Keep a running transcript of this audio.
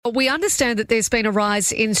We understand that there's been a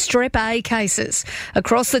rise in Strep A cases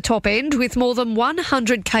across the top end, with more than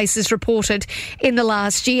 100 cases reported in the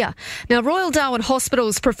last year. Now, Royal Darwin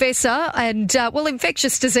Hospital's professor and,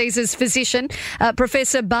 infectious diseases physician,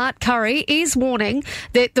 Professor Bart Currie, is warning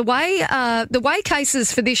that the way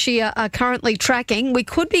cases for this year are currently tracking, we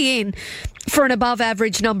could be in for an above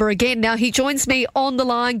average number again. Now, he joins me on the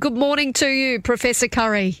line. Good morning to you, Professor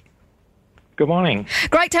Currie. Good morning.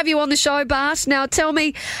 Great to have you on the show, Bart. Now, tell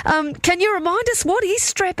me, can you remind us, what is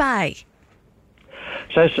Strep A?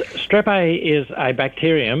 So Strep A is a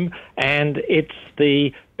bacterium, and it's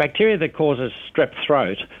the bacteria that causes strep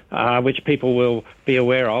throat, which people will be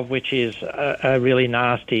aware of, which is a really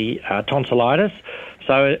nasty tonsillitis.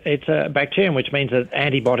 So it's a bacterium, which means that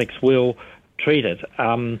antibiotics will treat it.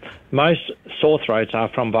 Most sore throats are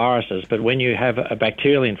from viruses, but when you have a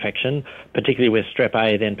bacterial infection, particularly with Strep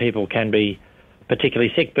A, then people can be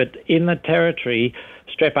particularly sick. But in the Territory,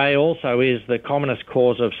 Strep A also is the commonest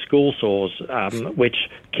cause of school sores, which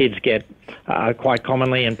kids get quite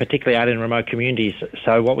commonly, and particularly out in remote communities.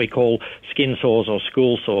 So what we call skin sores or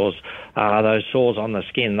school sores, those sores on the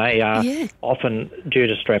skin, they are often due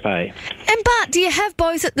to Strep A. And Bart, do you have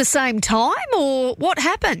both at the same time, or what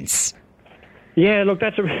happens? Yeah, look,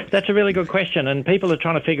 that's a really good question, and people are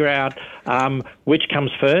trying to figure out which comes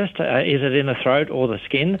first. Is it in the throat or the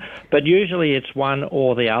skin? But usually it's one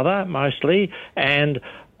or the other, mostly. And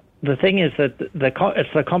the thing is that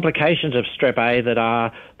it's the complications of Strep A that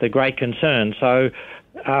are the great concern. So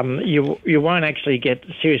you won't actually get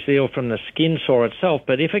seriously ill from the skin sore itself,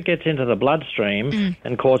 but if it gets into the bloodstream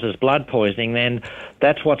and causes blood poisoning, then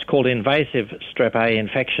that's what's called invasive Strep A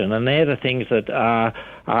infection, and they're the things that are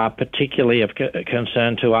particularly of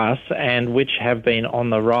concern to us, and which have been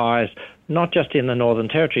on the rise, not just in the Northern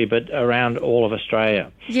Territory, but around all of Australia.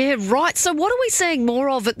 Yeah, right. So what are we seeing more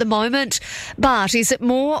of at the moment, Bart? Is it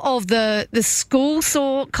more of the school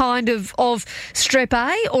sore kind of Strep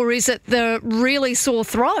A, or is it the really sore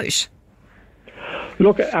throat?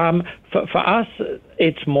 Look, for us,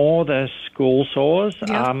 it's more the school sores.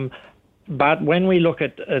 Yep. But when we look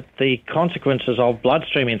at the consequences of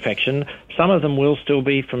bloodstream infection, some of them will still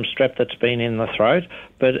be from strep that's been in the throat.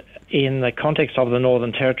 But in the context of the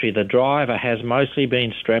Northern Territory, the driver has mostly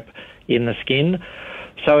been strep in the skin.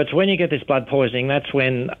 So it's when you get this blood poisoning, that's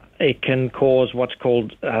when it can cause what's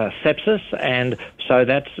called sepsis. And so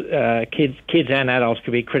that's kids and adults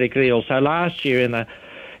could be critically ill. So last year in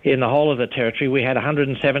the whole of the Territory, we had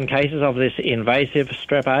 107 cases of this invasive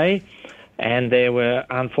Strep A. And there were,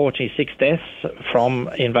 unfortunately, 6 deaths from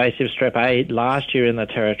invasive Strep A last year in the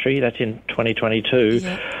Territory. That's in 2022.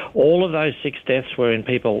 Yep. All of those 6 deaths were in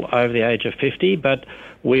people over the age of 50, but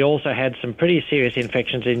we also had some pretty serious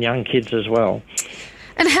infections in young kids as well.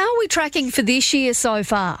 And how are we tracking for this year so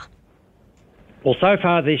far? Well, so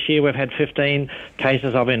far this year we've had 15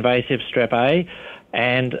 cases of invasive Strep A,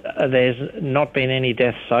 and there's not been any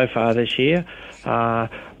deaths so far this year.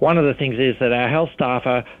 One of the things is that our health staff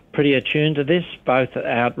are pretty attuned to this, both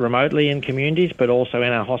out remotely in communities, but also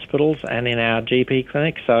in our hospitals and in our GP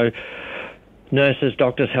clinics. So nurses,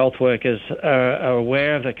 doctors, health workers are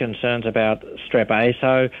aware of the concerns about Strep A.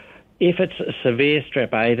 So if it's a severe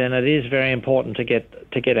Strep A, then it is very important to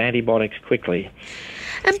get antibiotics quickly.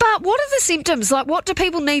 And Bart, what are the symptoms? Like, what do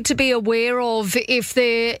people need to be aware of if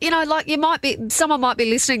they're, someone might be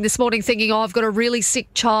listening this morning thinking, I've got a really sick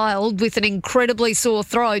child with an incredibly sore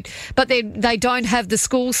throat, but they don't have the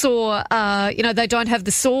school sore, they don't have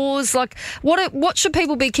the sores. Like, what should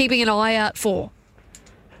people be keeping an eye out for?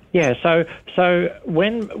 Yeah, so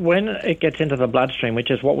when it gets into the bloodstream,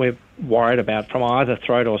 which is what we're worried about from either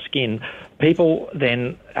throat or skin, people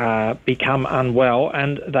then become unwell,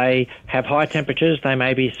 and they have high temperatures, they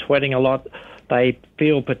may be sweating a lot, they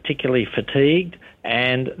feel particularly fatigued,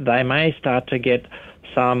 and they may start to get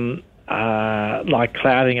some like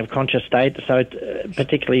clouding of conscious state, so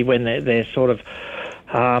particularly when they're sort of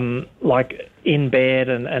like in bed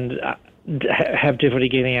and have difficulty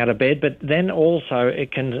getting out of bed, but then also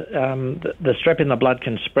it can the strep in the blood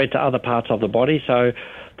can spread to other parts of the body, so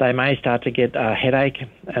they may start to get a headache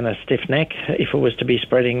and a stiff neck if it was to be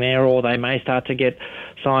spreading there, or they may start to get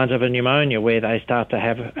signs of a pneumonia where they start to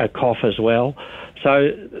have a cough as well.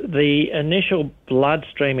 So the initial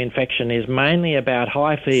bloodstream infection is mainly about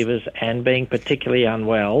high fevers and being particularly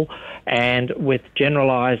unwell, and with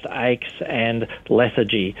generalised aches and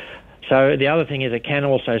lethargy. So the other thing is it can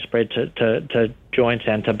also spread to joints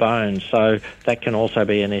and to bones, so that can also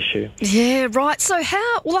be an issue. Yeah, right. So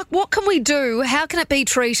what can we do? How can it be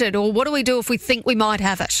treated, or what do we do if we think we might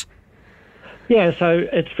have it? Yeah, so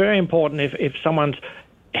it's very important if someone's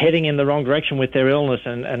heading in the wrong direction with their illness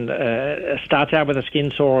and starts out with a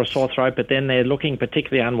skin sore or a sore throat, but then they're looking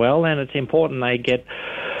particularly unwell, and it's important they get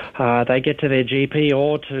to their GP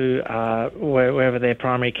or to wherever their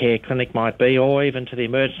primary care clinic might be, or even to the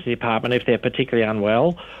emergency department if they're particularly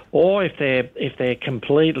unwell, or if they're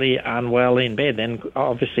completely unwell in bed, then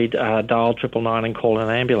obviously dial 999 and call an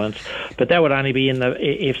ambulance. But that would only be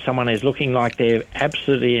if someone is looking like they're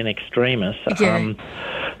absolutely in extremis. Yeah.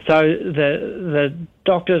 So the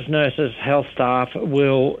doctors, nurses, health staff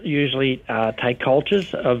will usually take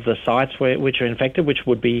cultures of the sites which are infected, which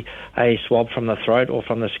would be a swab from the throat or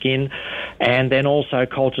from the skin, and then also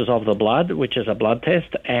cultures of the blood, which is a blood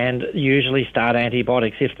test, and usually start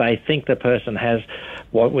antibiotics if they think the person has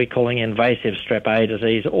what we're calling invasive strep A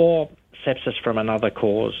disease or sepsis from another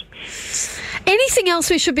cause. Anything else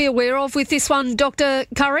we should be aware of with this one, Dr.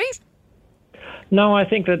 Curry? No, I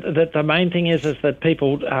think that the main thing is that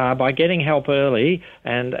people, by getting help early,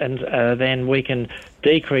 and then we can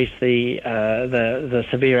decrease the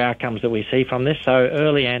severe outcomes that we see from this. So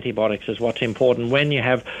early antibiotics is what's important when you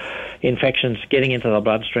have infections getting into the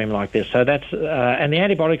bloodstream like this. So that's and the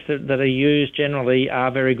antibiotics that are used generally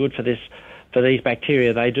are very good for this. For these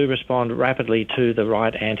bacteria, they do respond rapidly to the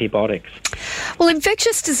right antibiotics. Well,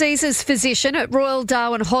 infectious diseases physician at Royal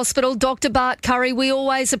Darwin Hospital, Dr. Bart Curry, we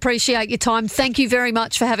always appreciate your time. Thank you very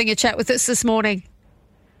much for having a chat with us this morning.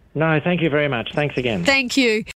 No, thank you very much. Thanks again. Thank you.